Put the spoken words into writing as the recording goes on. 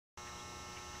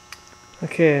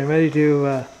Okay, I'm ready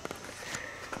to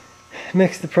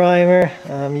mix the primer.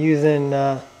 I'm using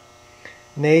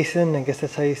Nason, I guess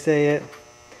that's how you say it.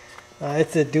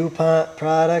 It's a DuPont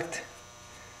product.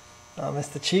 It's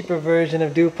the cheaper version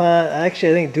of DuPont. Actually,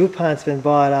 I think DuPont's been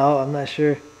bought out. I'm not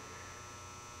sure.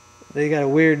 They got a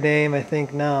weird name, I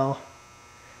think, now.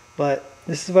 But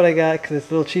this is what I got because it's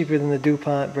a little cheaper than the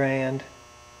DuPont brand.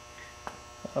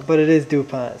 But it is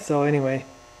DuPont. So anyway,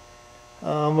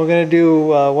 we're going to do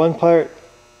 1 part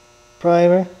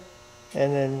primer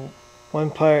and then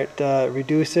 1 part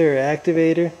reducer or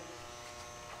activator.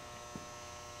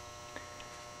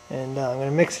 And I'm going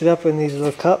to mix it up in these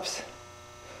little cups.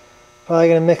 Probably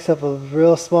going to mix up a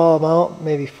real small amount,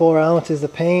 maybe 4 ounces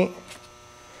of paint.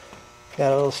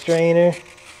 Got a little strainer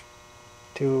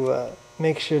to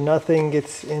make sure nothing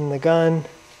gets in the gun.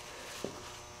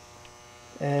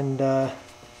 And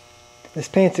this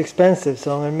paint's expensive,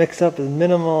 so I'm going to mix up as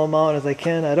minimal amount as I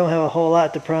can. I don't have a whole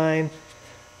lot to prime,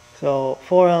 so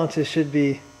 4 ounces should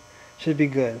be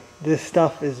good. This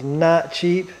stuff is not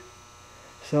cheap,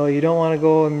 so you don't want to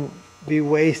go and be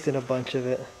wasting a bunch of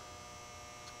it.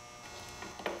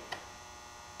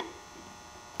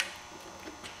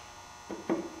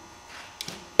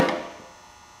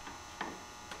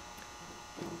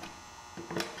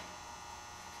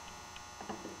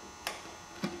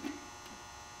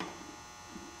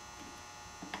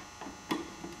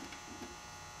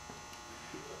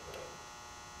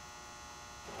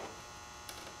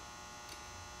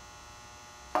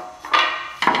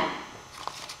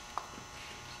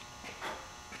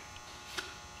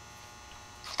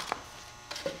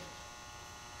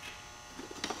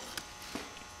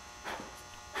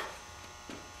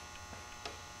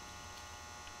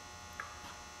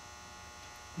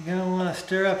 You're going to want to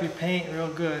stir up your paint real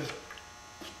good.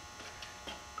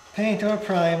 Paint or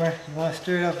primer, you want to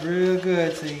stir it up real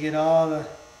good so you get all the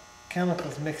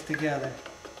chemicals mixed together.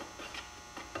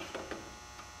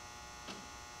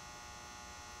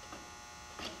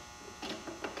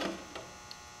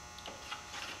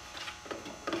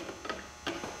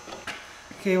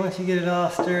 Okay, once you get it all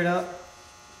stirred up,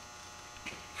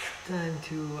 time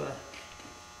to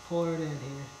pour it in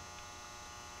here.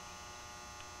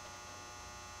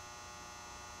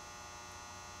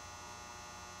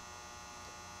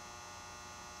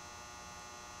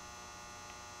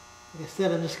 Like I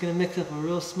said, I'm just going to mix up a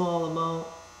real small amount,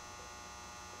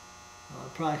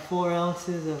 probably 4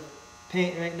 ounces of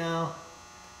paint right now.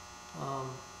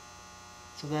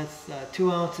 So that's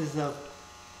 2 ounces of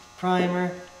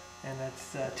primer, and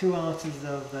that's 2 ounces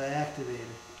of the activator.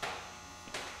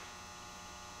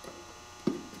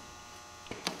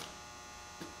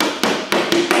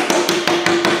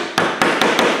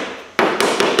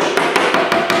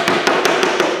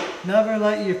 Never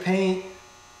let your paint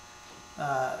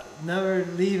never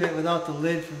leave it without the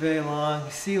lid for very long.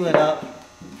 Seal it up.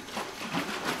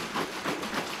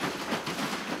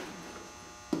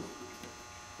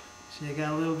 So you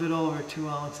got a little bit over 2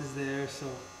 ounces there, so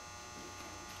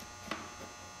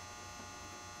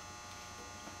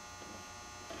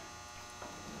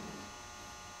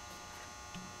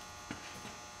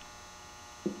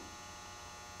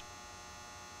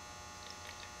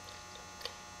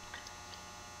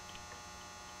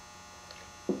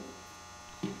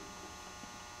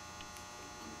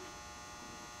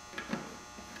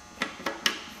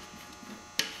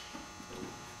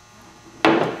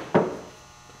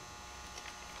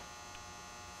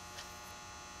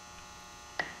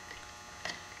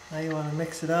now you want to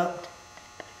mix it up.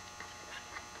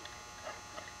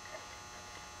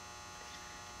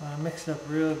 You want to mix it up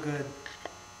real good.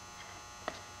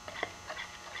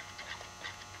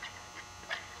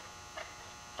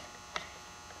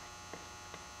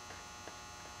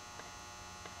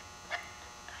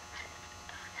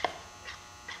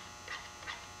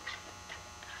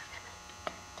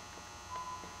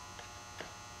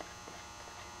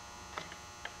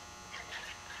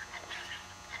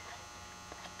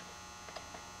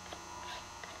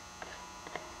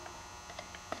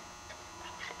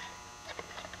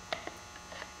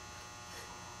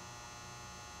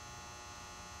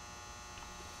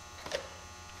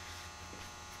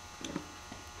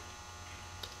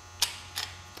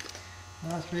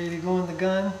 Now it's ready to go in the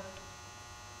gun.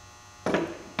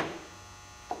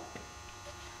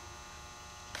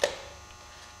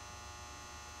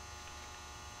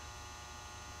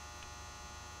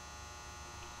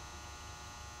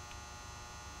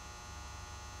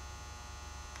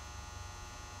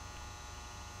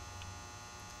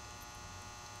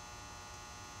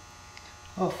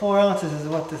 Well, 4 ounces is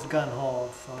what this gun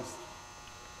holds, so it's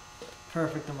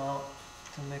perfect amount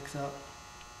to mix up.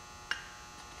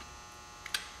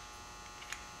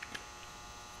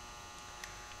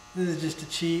 This is just a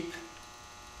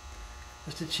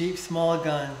cheap small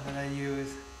gun that I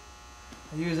use.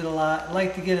 I use it a lot. I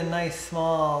like to get a nice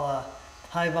small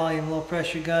high volume low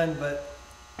pressure gun, but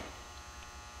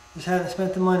just haven't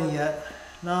spent the money yet.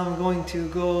 Now I'm going to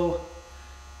go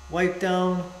wipe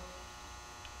down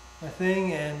my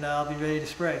thing and I'll be ready to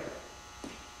spray.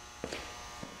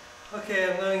 Okay,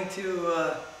 I'm going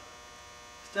to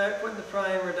start putting the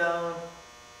primer down.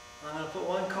 I'm going to put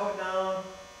one coat down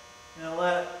and I'll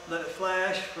let it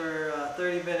flash for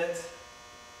 30 minutes.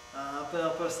 Then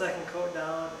I'll put a second coat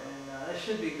down and that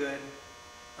should be good.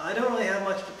 I don't really have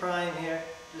much to prime here,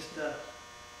 just a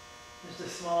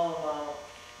small amount.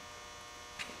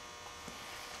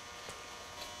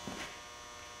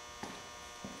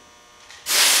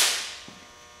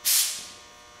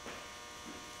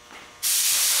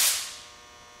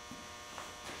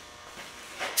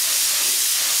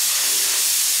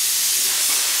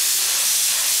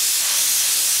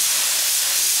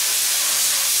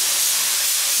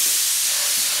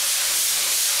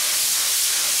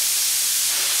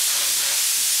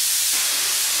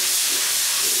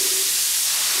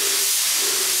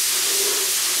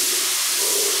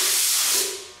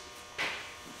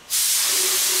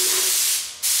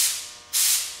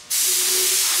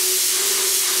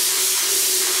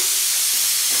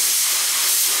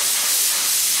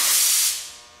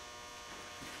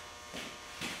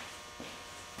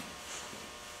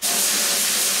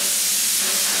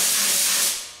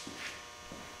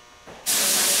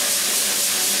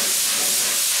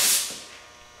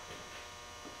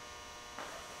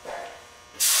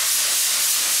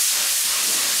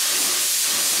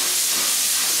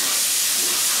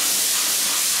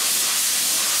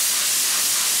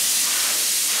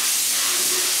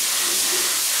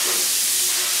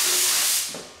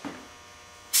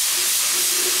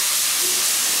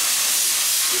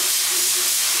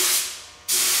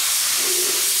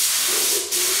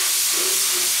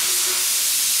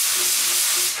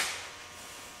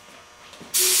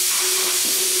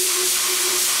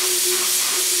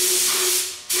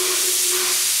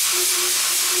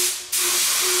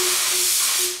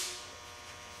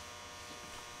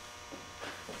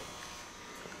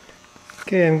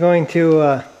 Okay, I'm going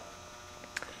to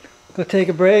go take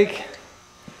a break,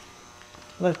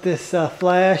 let this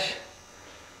flash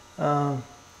 30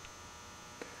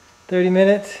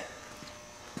 minutes,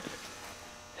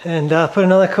 and put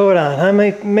another coat on. I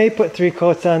may put 3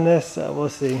 coats on this, we'll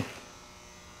see.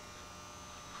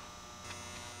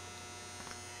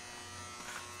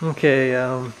 Okay,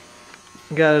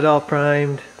 got it all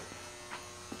primed.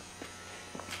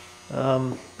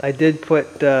 I did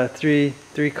put 3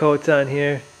 coats on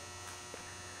here.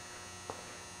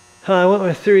 I went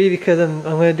with 3 because I'm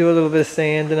going to do a little bit of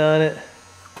sanding on it.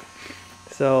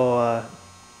 So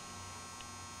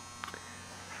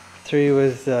 3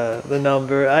 was the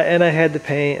number. And I had the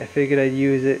paint. I figured I'd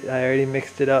use it. I already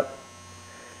mixed it up.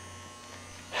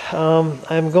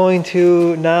 I'm going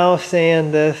to now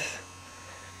sand this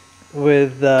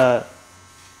with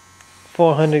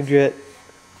 400 grit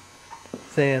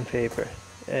sandpaper,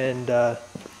 and just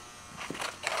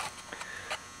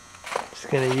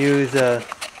gonna use a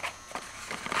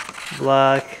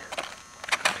block,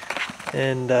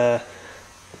 and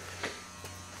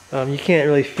you can't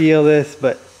really feel this,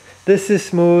 but this is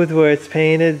smooth where it's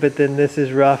painted, but then this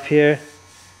is rough here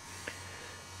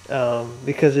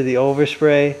because of the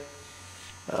overspray.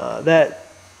 That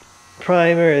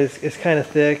primer is kind of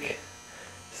thick,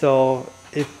 so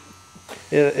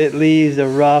it leaves a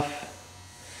rough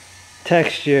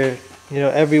texture, you know,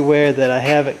 everywhere that I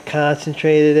haven't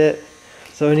concentrated it.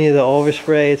 So any of the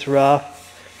overspray, it's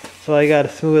rough. So I got to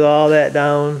smooth all that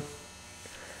down.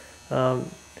 You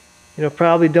know,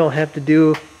 probably don't have to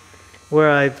do where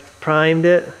I've primed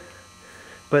it,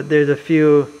 but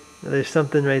there's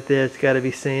something right there. It's got to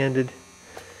be sanded.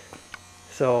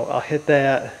 So I'll hit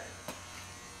that.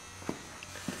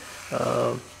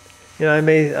 You know,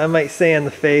 I might sand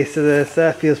the face of this.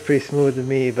 That feels pretty smooth to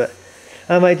me, but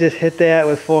I might just hit that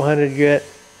with 400 grit.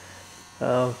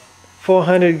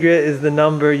 400 grit is the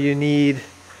number you need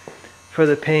for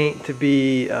the paint to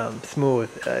be smooth.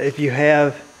 If you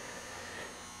have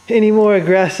any more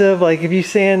aggressive, like if you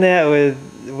sand that with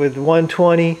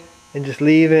 120 and just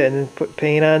leave it and then put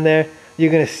paint on there,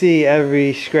 you're going to see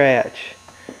every scratch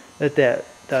that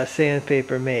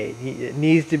sandpaper made. It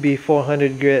needs to be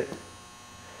 400 grit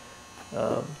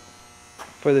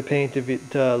for the paint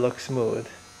to look smooth.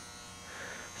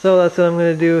 So that's what I'm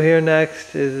going to do here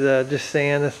next, is just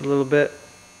sand this a little bit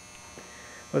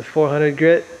with 400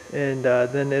 grit, and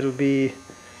then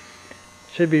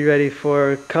should be ready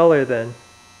for color then.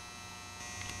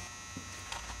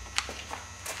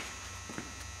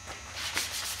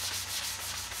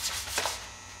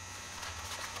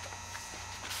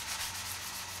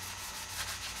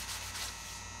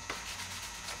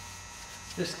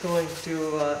 Just going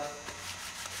to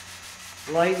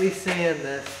lightly sand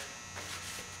this.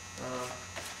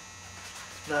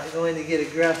 Not going to get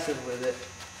aggressive with it,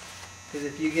 because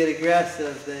if you get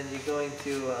aggressive, then you're going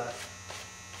to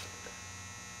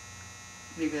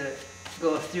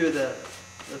go through the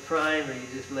primer you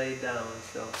just laid down.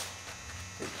 So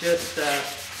it's just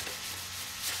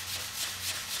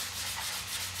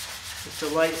a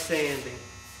light sanding.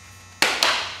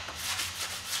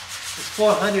 This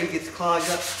 400 gets clogged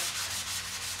up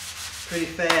pretty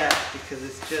fast because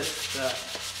it's just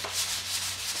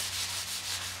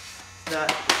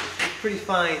it's pretty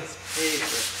fine paper.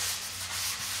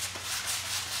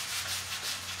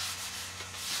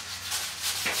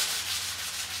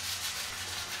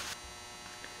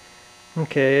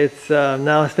 Okay, it's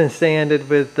now it's been sanded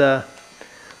with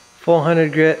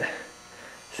 400 grit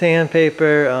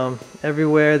sandpaper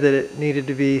everywhere that it needed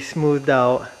to be smoothed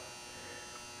out.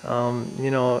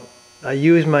 You know, I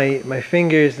use my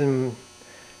fingers and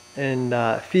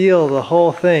feel the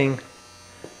whole thing,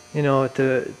 you know,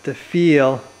 to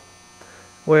feel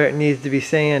where it needs to be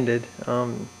sanded. I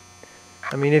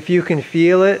mean, if you can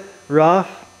feel it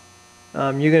rough,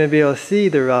 you're going to be able to see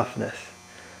the roughness.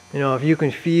 You know, if you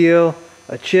can feel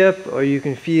a chip or you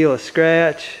can feel a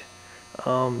scratch,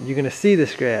 you're going to see the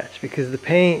scratch, because the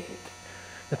paint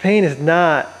is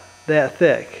not that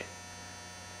thick.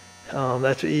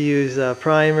 That's what you use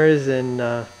primers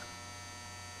and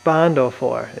Bondo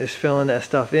for, is filling that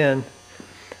stuff in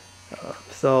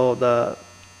so the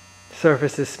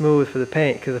surface is smooth for the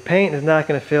paint, because the paint is not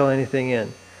going to fill anything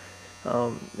in.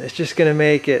 It's just going to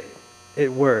make it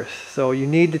worse. So you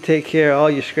need to take care of all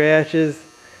your scratches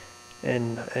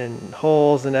and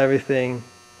holes and everything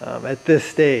at this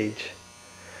stage.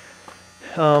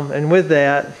 And with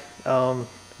that,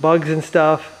 bugs and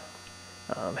stuff,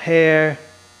 hair,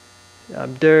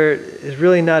 dirt is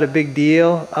really not a big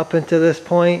deal up until this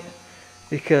point,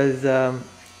 because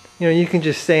you know, you can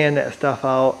just sand that stuff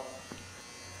out,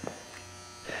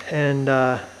 and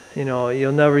you know,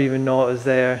 you'll never even know it was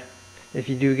there if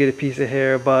you do get a piece of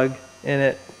hair or bug in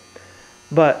it.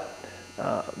 But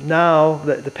now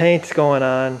that the paint's going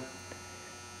on,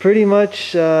 pretty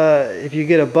much if you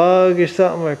get a bug or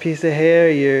something or a piece of hair,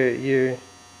 you're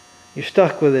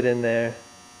stuck with it in there.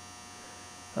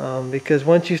 Because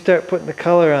once you start putting the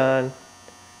color on,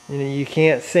 you know, you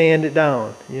can't sand it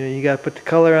down. You know, you got to put the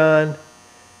color on,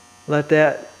 let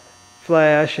that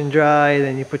flash and dry,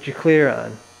 then you put your clear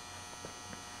on.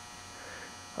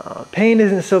 Paint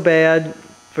isn't so bad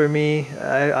for me.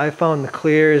 I found the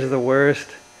clear is the worst.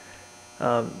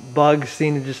 Bugs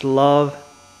seem to just love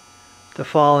to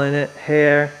fall in it.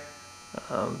 Hair,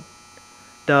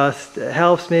 dust. It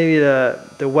helps maybe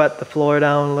to wet the floor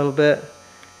down a little bit,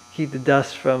 keep the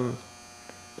dust from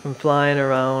flying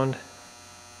around.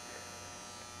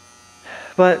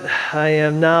 But I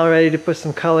am now ready to put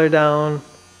some color down.